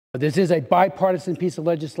This is a bipartisan piece of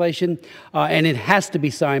legislation, and it has to be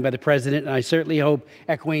signed by the president. And I certainly hope,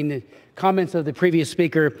 echoing the comments of the previous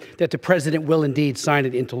speaker, that the president will indeed sign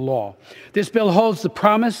it into law. This bill holds the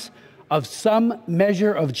promise of some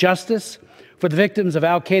measure of justice for the victims of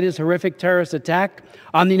al-Qaeda's horrific terrorist attack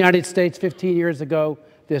on the United States 15 years ago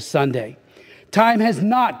this Sunday. Time has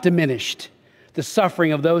not diminished the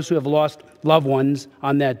suffering of those who have lost loved ones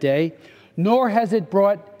on that day, nor has it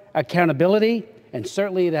brought accountability, and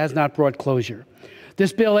certainly it has not brought closure.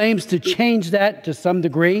 This bill aims to change that to some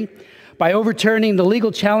degree by overturning the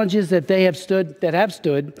legal challenges that have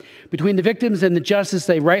stood between the victims and the justice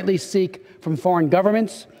they rightly seek from foreign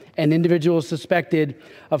governments and individuals suspected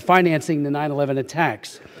of financing the 9/11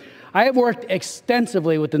 attacks. I have worked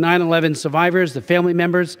extensively with the 9/11 survivors, the family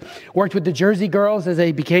members, worked with the Jersey Girls, as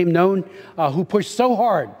they became known, who pushed so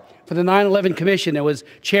hard for the 9/11 Commission that was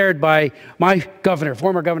chaired by my governor,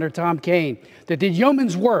 former Governor Tom Kean, that did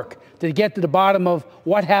yeoman's work to get to the bottom of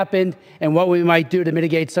what happened and what we might do to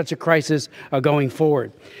mitigate such a crisis going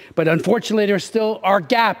forward. But unfortunately, there still are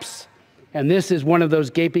gaps, and this is one of those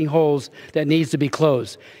gaping holes that needs to be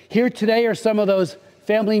closed. Here today are some of those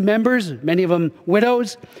family members, many of them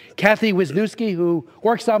widows. Kathy Wisniewski, who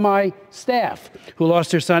works on my staff, who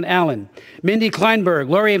lost her son, Alan. Mindy Kleinberg,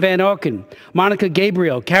 Lori Van Auken, Monica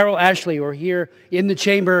Gabriel, Carol Ashley, who are here in the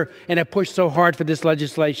chamber and have pushed so hard for this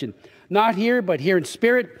legislation. Not here, but here in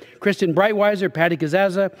spirit, Kristen Breitweiser, Patty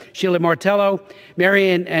Kazaza, Sheila Martello,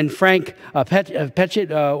 Marianne and Frank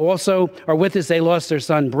Petchett also are with us. They lost their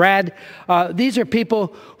son, Brad. These are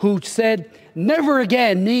people who said never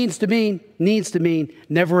again needs to mean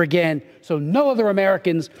never again, so no other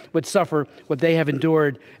Americans would suffer what they have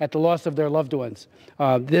endured at the loss of their loved ones.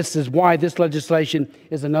 This is why this legislation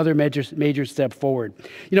is another major step forward.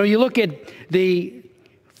 You know, you look at the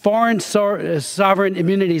Foreign Sovereign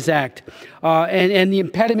Immunities Act and the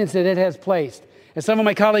impediments that it has placed. As some of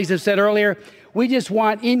my colleagues have said earlier, we just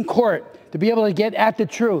want in court to be able to get at the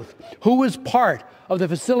truth. Who was part of the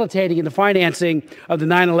facilitating and the financing of the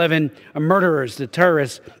 9/11 murderers, the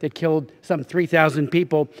terrorists that killed some 3,000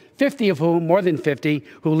 people, 50 of whom, more than 50,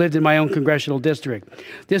 who lived in my own congressional district.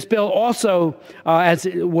 This bill also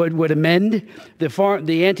would amend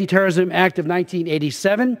the Anti-Terrorism Act of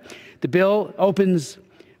 1987. The bill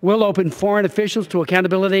will open foreign officials to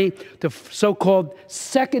accountability to so-called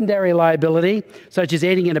secondary liability, such as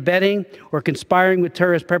aiding and abetting or conspiring with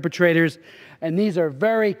terrorist perpetrators. And these are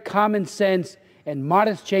very common sense and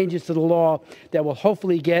modest changes to the law that will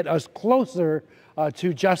hopefully get us closer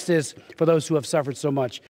to justice for those who have suffered so much.